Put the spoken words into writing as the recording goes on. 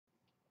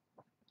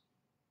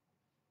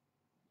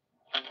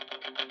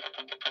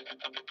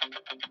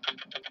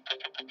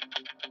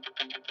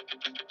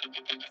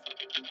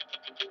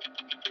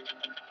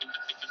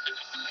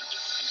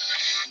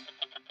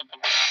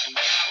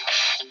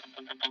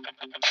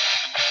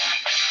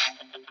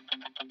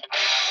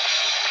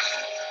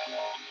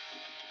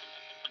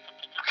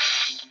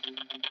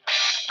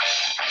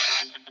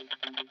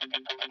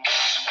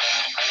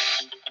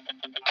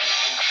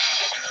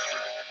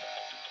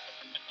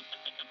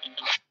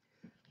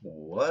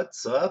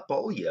What's up,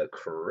 all you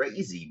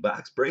crazy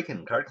box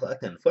breaking, card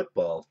collecting,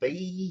 football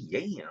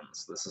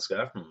fans? This is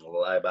Scott from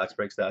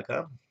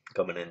LiveBoxBreaks.com,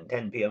 coming in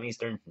 10 p.m.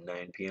 Eastern,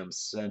 9 p.m.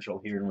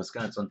 Central here in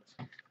Wisconsin.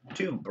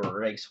 Two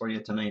breaks for you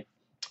tonight.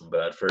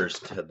 But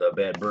first, the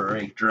bad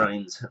break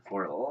drawings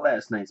for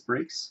last night's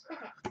breaks.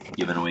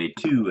 Giving away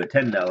two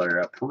 $10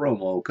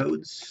 promo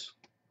codes.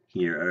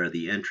 Here are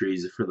the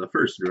entries for the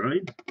first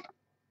drawing.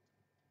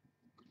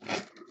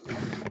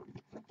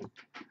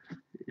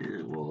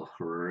 And we'll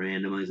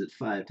randomize it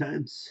 5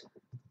 times.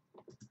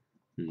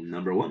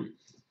 Number 1,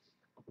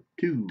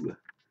 2,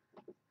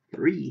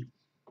 3,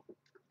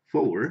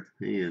 4,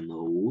 and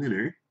the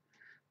winner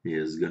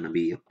is going to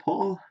be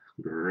Paul.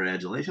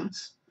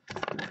 Congratulations.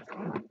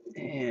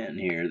 And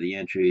here are the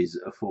entries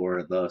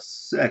for the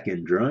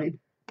second drawing.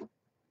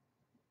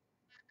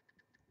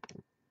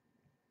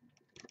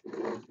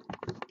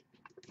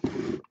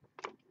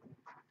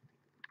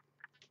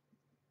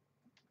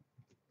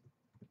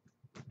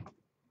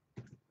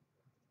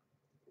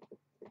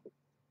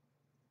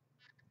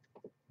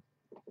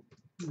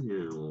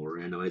 And we'll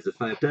randomize it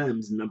 5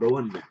 times. Number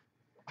 1,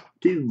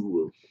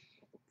 2,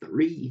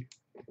 3,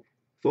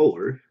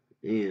 4,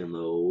 and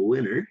the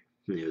winner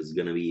is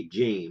going to be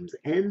James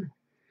N.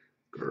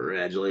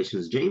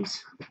 Congratulations,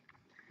 James.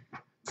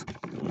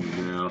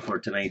 Now for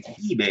tonight's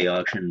eBay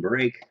auction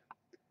break,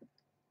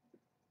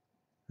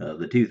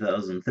 the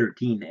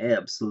 2013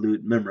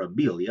 Absolute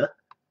Memorabilia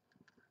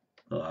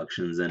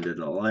auctions ended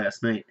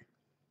last night.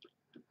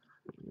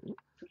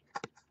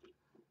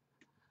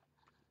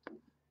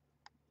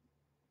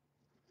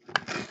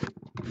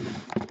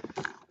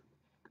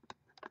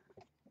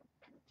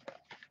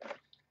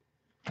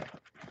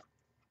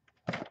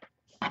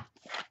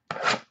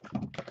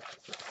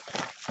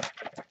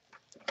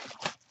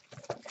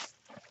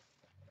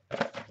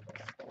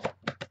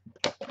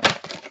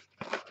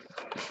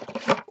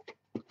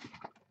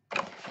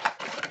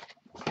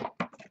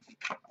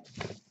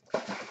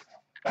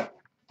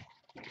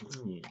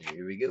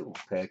 Here we go,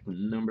 pack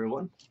number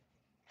 1.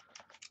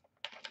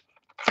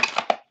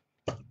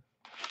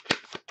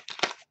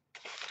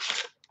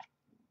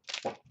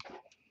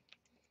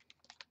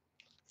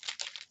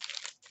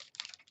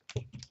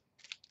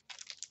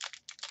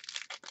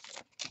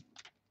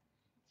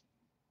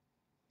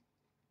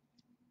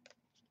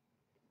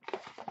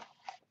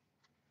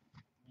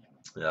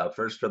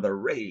 First for the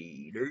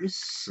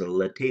Raiders,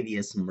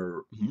 Latavius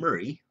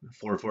Murray,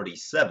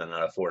 447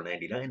 out of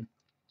 499.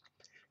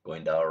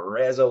 Going to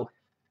Razzo,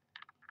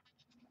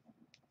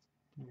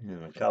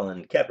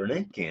 Colin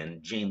Kaepernick,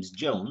 and James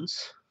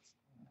Jones.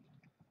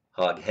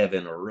 Hog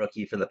Heaven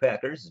rookie for the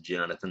Packers,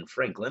 Jonathan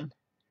Franklin.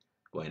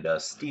 Going to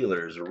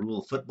Steelers,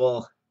 Rule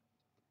Football.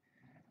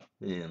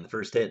 And the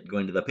first hit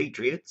going to the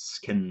Patriots,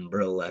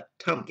 Kenbrell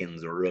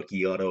Tompkins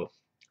rookie auto,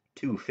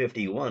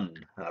 251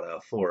 out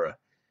of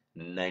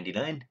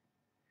 499.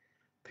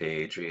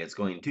 Patriots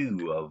going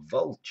to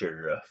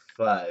Vulture,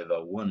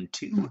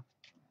 512.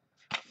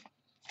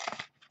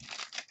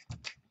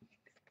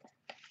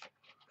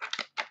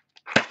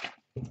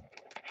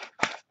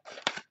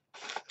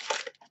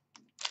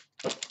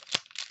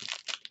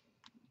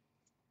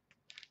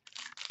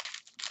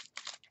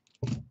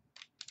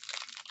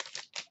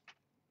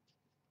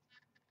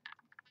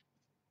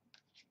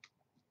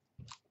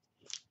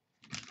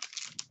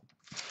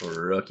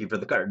 Rookie for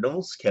the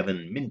Cardinals,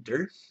 Kevin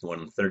Minter,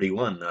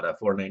 131 out of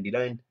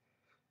 499.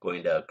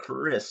 Going to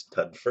Chris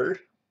Tudford.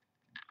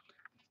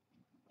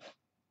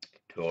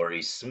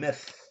 Torrey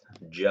Smith,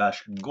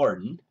 Josh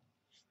Gordon.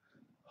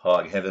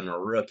 Hog Heaven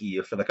rookie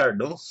for the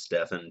Cardinals,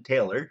 Stephen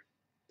Taylor.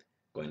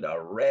 Going to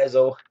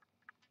Razzo.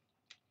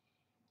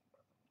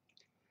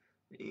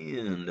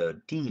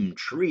 And team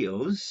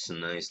trios,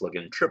 nice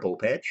looking triple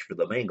patch for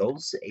the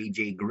Bengals,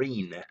 AJ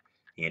Green,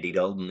 Andy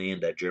Dalton,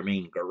 and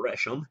Jermaine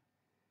Gresham.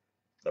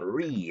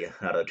 3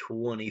 out of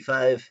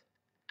 25.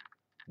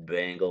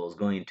 Bengals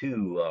going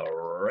to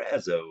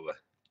Razzo.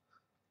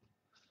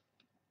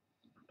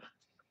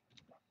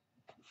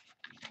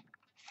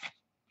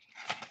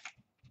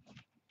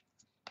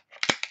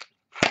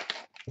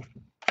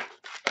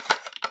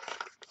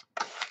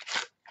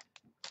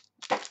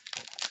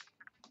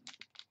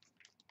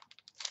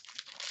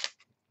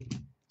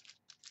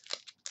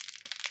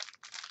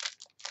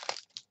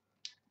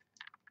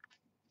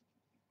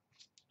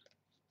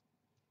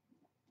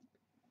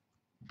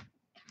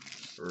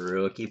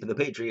 Rookie for the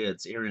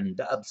Patriots, Aaron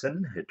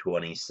Dobson,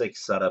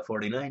 26 out of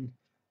 49.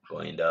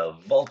 Going to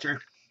Vulture.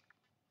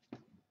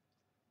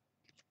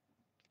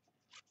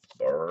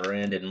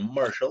 Brandon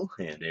Marshall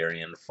and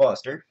Arian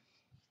Foster.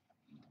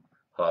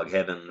 Hog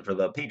Heaven for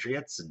the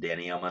Patriots,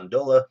 Danny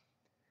Amendola.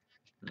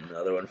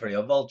 Another one for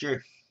you,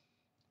 Vulture.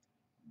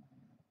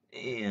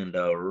 And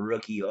a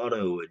rookie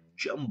auto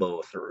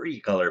jumbo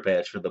 3-color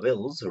patch for the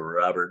Bills,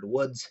 Robert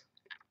Woods.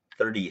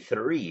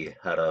 33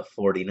 out of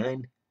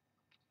 49.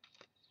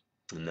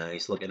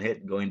 Nice looking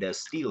hit going to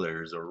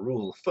Steelers,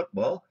 Rule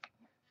Football.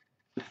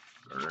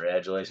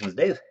 Congratulations,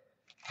 Dave.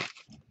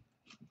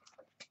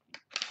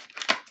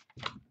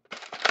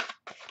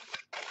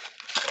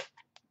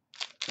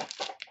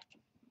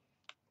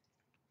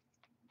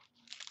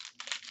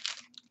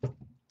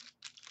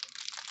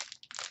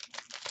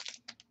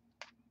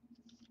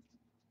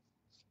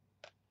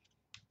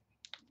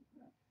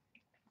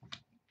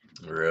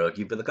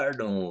 Rookie for the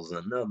Cardinals,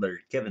 another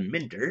Kevin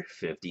Minter,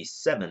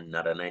 57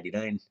 out of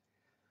 99.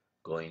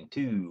 Going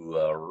to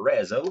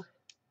Razzo,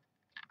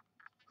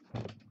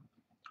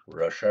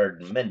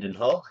 Rashard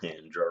Mendenhall,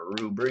 and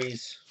Drew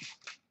Brees.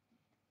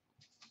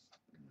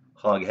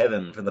 Hog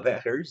Heaven for the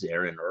Packers,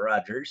 Aaron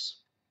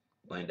Rodgers.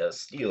 Going to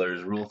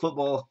Steelers Rule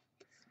Football.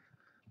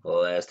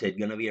 Last hit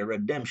gonna be a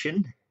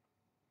redemption.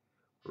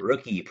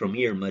 Rookie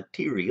Premier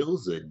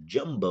Materials, a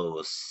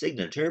Jumbo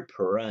Signature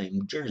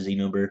Prime Jersey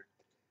number.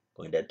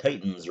 Going to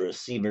Titans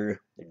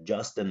receiver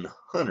Justin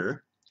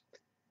Hunter.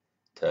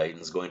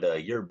 Titans going to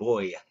your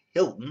boy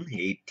Hilton,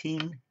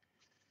 18.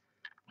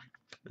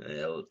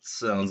 Well, it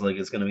sounds like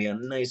it's going to be a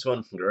nice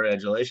one.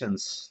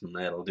 Congratulations. And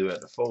that'll do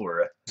it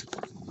for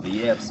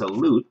the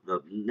Absolute.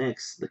 Up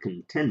next, the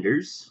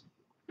Contenders.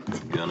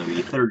 Going to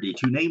be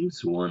 32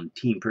 names, one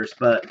team per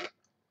spot.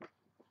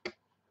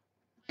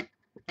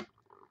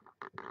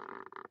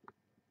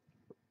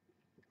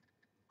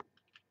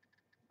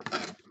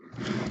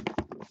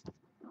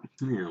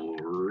 And we'll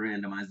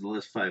randomize the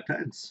list 5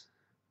 times.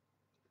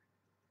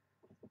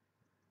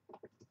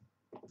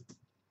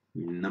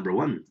 Number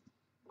 1,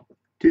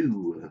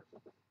 2,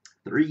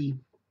 3,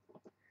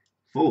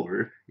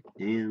 4,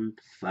 and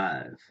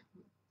 5.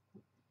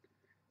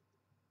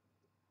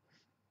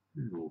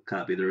 We'll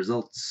copy the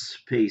results,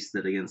 paste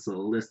it against the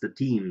list of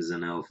teams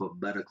in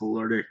alphabetical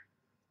order.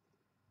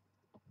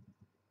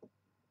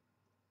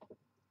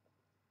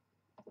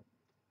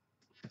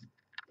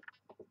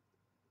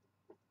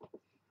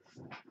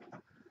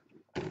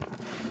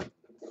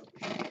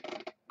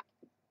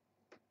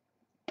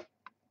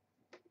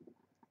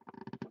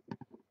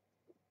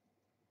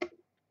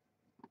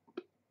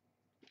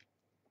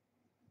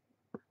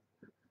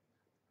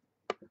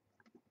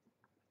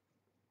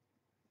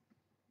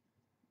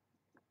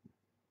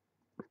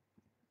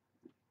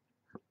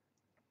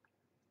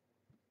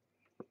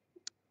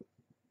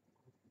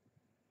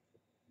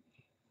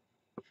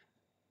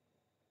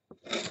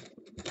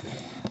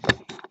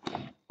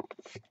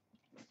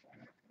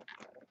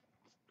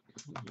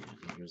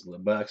 Here's the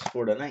box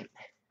for tonight.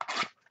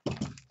 This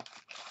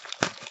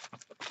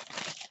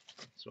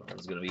one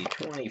is going to be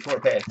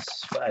 24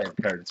 packs, 5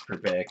 cards per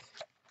pack,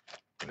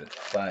 with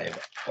 5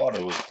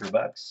 autos per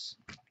box.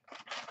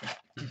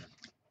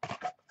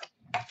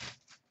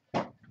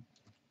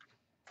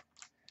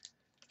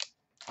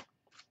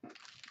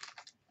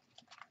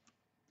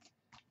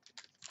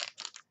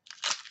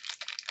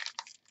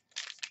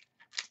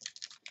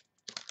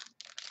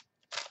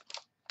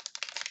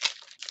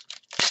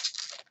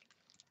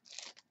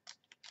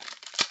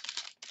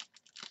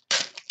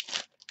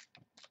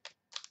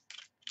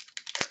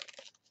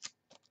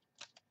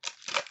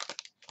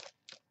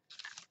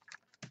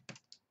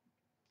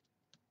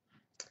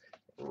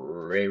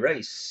 Ray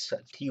Rice,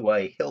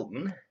 T.Y.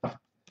 Hilton.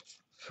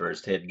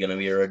 First hit going to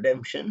be a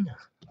redemption.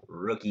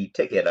 Rookie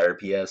ticket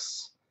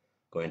RPS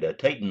going to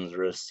Titans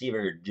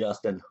receiver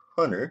Justin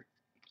Hunter.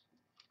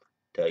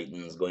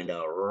 Titans going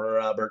to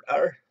Robert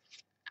R.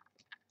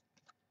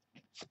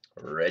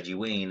 Reggie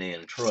Wayne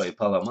and Troy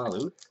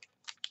Polamalu.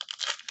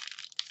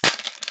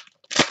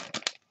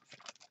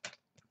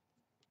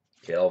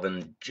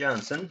 Calvin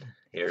Johnson,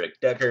 Eric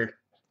Decker,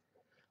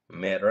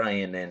 Matt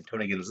Ryan and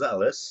Tony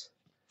Gonzalez.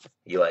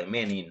 Eli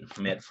Manning,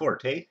 Matt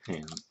Forte,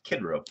 and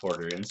Kid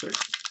Reporter insert.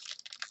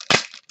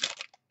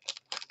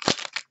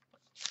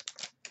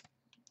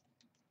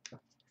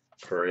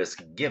 Chris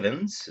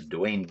Givens,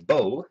 Dwayne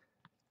Bowe.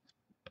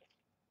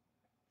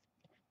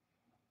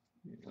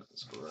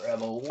 Let's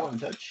grab a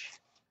 1-touch.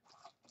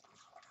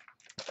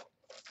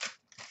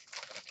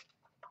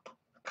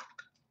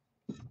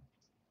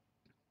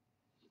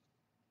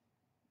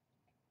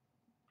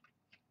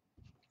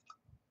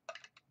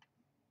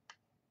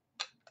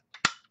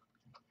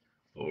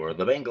 For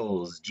the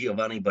Bengals,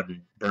 Giovanni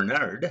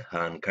Bernard,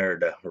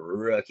 on-card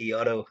rookie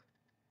auto.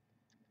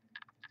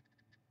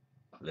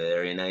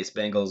 Very nice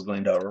Bengals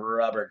going to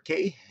Robert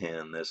K.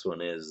 And this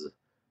one is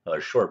a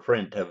short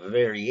print of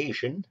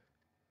variation.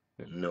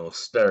 No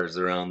stars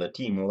around the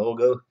team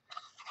logo.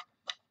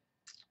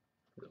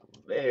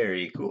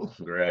 Very cool.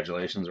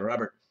 Congratulations,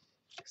 Robert.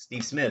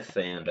 Steve Smith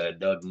and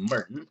Doug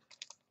Martin.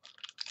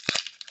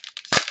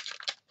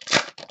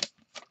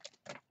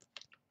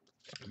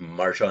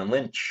 Marshawn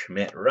Lynch,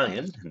 Matt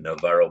Ryan,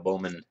 Navarro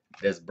Bowman,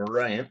 Des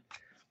Bryant,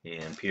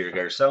 and Pierre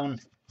Garcon.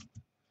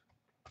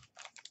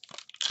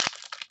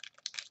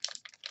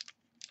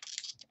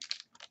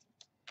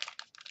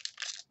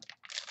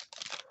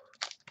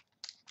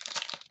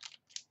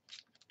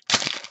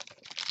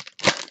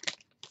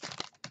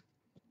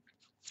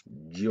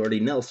 Jordy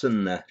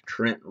Nelson,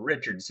 Trent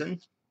Richardson.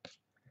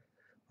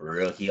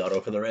 Rookie auto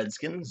for the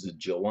Redskins,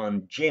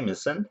 Jawan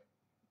Jameson.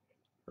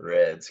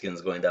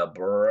 Redskins going to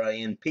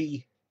Brian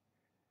P.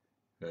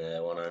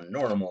 That one a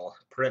normal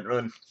print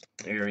run.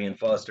 Arian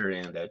Foster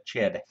and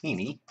Chad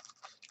Haney.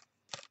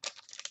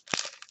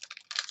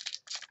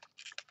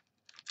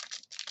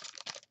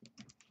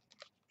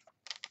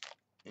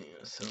 Yeah,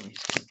 some of these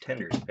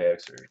Contenders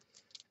packs are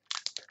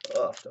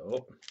tough to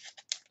open.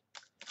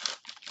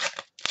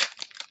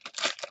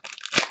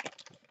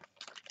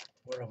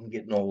 I'm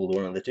getting old,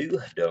 one of the two.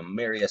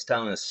 Demarius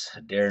Thomas,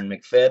 Darren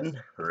McFadden,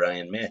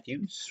 Ryan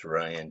Matthews,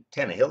 Ryan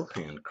Tannehill,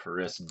 and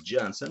Chris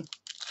Johnson.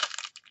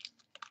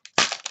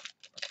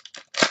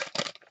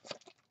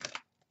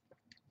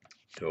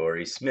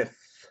 Torrey Smith,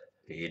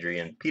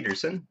 Adrian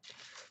Peterson,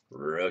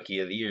 Rookie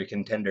of the Year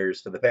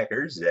contenders for the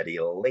Packers, Eddie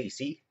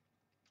Lacy,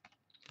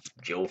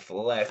 Joe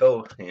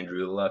Flacco,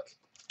 Andrew Luck,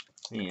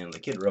 and the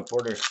Kid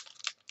Reporter.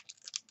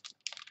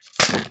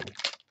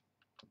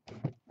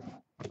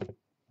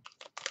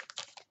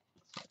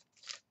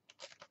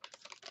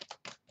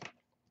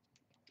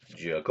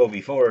 Jacoby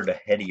Ford,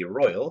 Eddie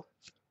Royal,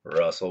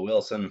 Russell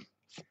Wilson,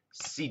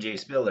 CJ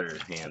Spiller,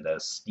 and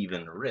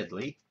Stephen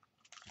Ridley.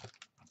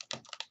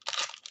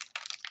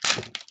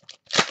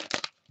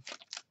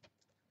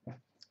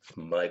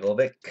 Michael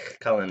Vick,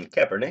 Colin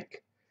Kaepernick,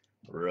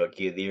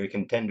 Rookie of the Year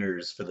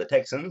contenders for the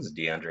Texans,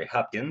 DeAndre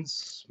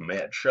Hopkins,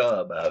 Matt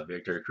Schaub,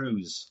 Victor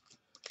Cruz,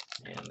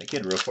 and the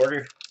Kid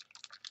Reporter.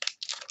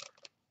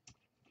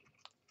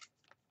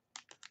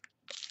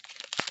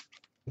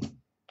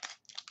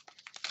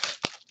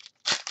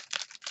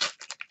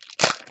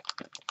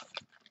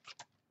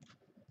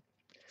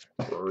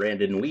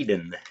 Brandon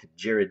Weeden,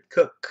 Jared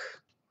Cook,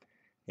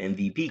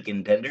 MVP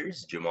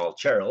contenders, Jamal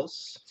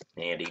Charles,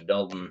 Andy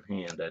Dalton,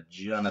 and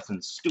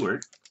Jonathan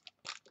Stewart.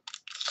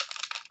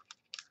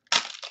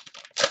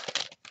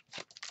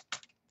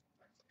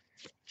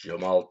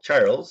 Jamal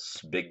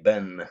Charles, Big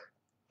Ben,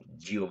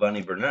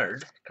 Giovanni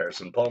Bernard,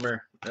 Carson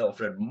Palmer,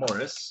 Alfred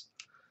Morris,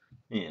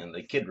 and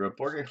the Kid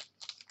Reporter.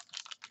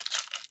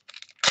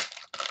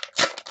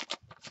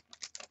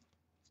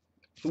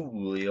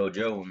 Julio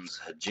Jones,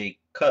 Jake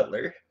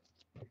Cutler,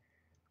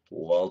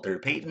 Walter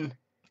Payton,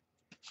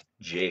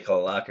 Jake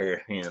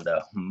Locker, and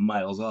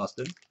Miles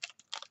Austin.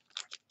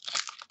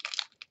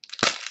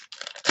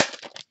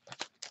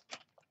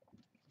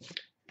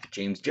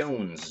 James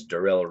Jones,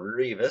 Darrell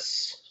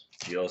Revis,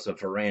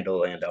 Joseph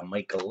Randall, and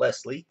Michael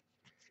Leslie.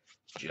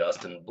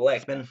 Justin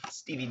Blackman,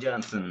 Stevie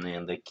Johnson,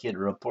 and the Kid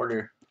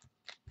Reporter.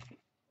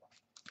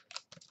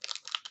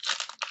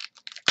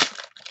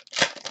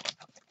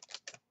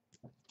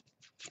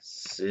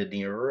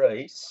 Sidney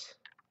Rice,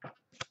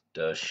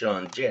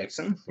 Deshaun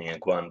Jackson,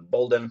 Anquan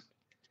Bolden,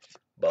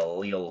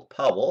 Balil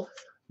Powell,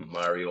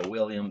 Mario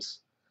Williams,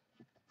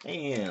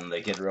 and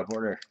the Kid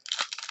Reporter.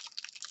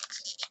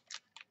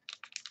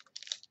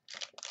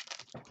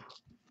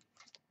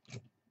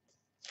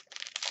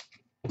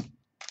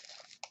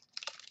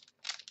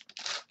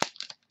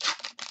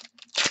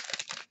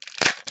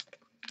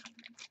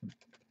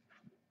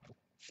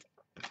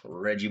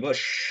 Reggie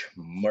Bush,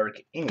 Mark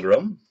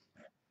Ingram,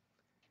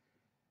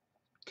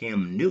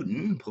 Cam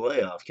Newton,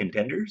 playoff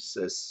contenders,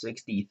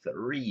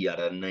 63 out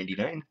of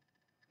 99.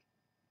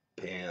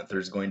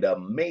 Panthers going to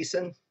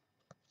Mason.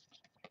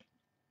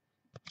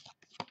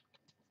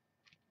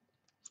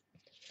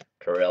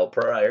 Terrell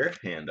Pryor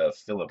and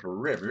Phillip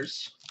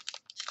Rivers.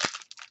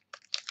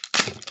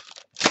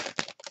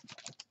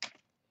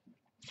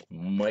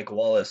 Mike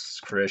Wallace,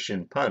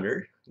 Christian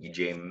Ponder,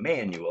 EJ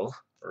Manuel,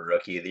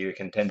 Rookie of the Year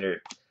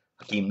contender,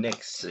 Hakeem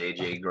Nicks,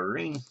 AJ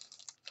Green.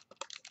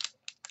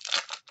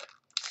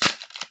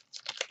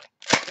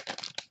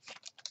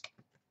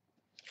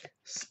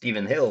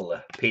 Stephen Hill,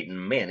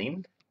 Peyton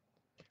Manning,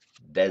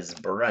 Des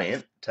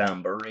Bryant,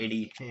 Tom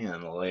Brady,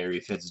 and Larry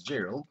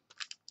Fitzgerald.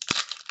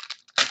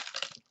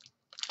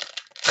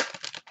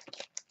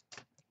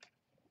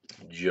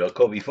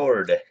 Jacoby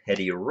Ford,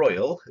 Eddie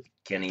Royal,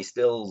 Kenny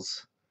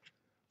Stills,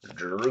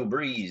 Drew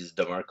Brees,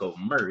 DeMarco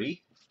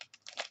Murray.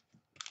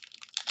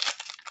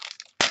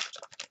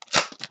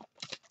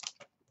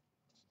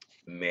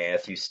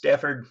 Matthew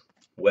Stafford,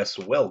 Wes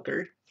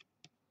Welker.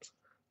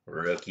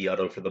 Rookie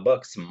auto for the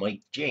Bucks,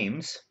 Mike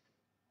James.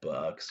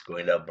 Bucks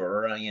going to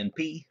Brian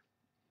P.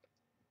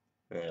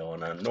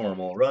 On a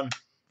normal run.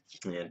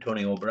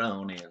 Antonio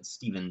Brown and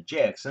Steven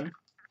Jackson.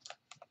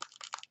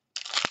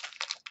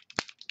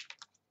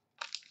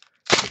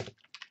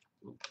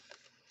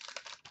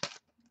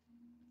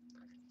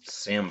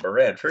 Sam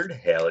Bradford,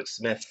 Alex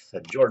Smith,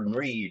 Jordan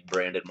Reed,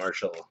 Brandon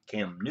Marshall,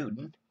 Cam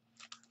Newton.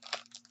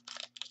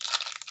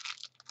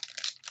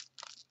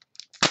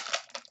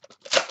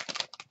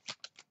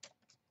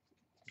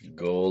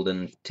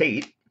 Golden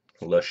Tate,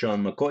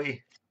 LaShawn McCoy.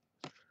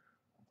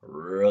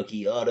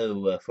 Rookie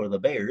auto for the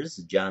Bears,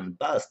 John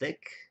Bostic.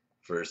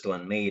 First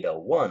one made a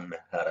 1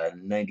 out of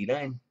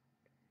 99.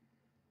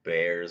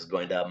 Bears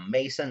going to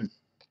Mason.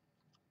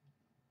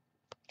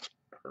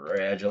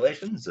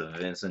 Congratulations,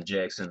 Vincent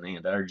Jackson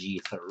and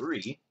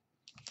RG3.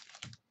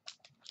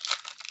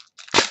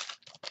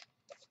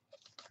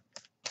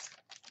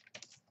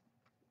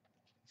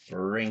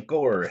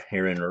 Rancor,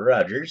 Aaron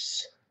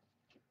Rodgers.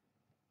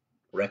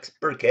 Rex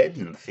Burkhead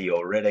and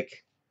Theo Riddick.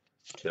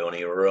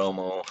 Tony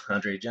Romo,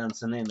 Andre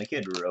Johnson, and the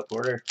Kid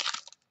Reporter.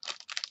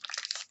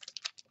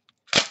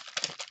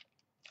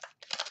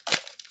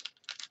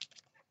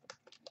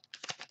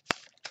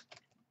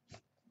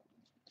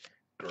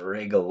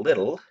 Greg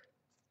Little,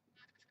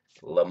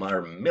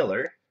 Lamar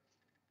Miller,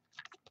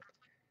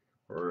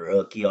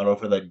 Rookie Rookie auto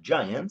for the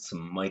Giants,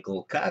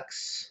 Michael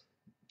Cox.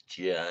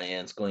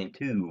 Giants going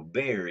to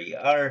Barry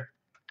R.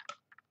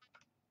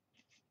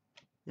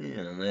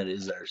 And that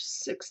is our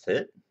 6th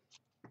hit.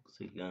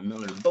 So we got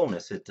another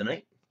bonus hit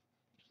tonight.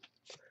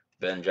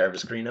 Ben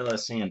Jarvis Green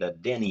Ellis and a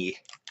Danny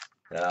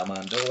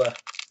Amendola.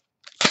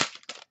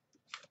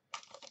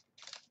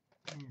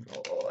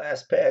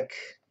 Last pack,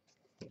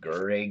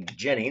 Greg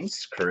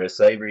Jennings, Chris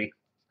Ivory,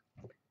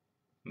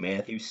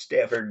 Matthew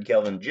Stafford,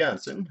 Calvin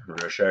Johnson,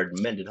 Rashard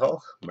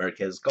Mendenhall,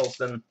 Marquez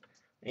Colston,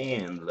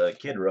 and the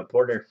Kid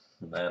Reporter.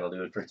 That'll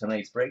do it for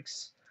tonight's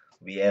breaks.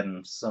 We'll be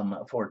adding some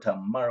for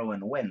tomorrow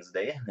and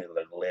Wednesday, a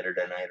little later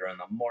tonight or in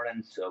the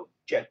morning, so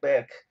check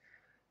back,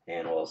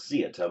 and we'll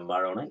see you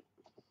tomorrow night.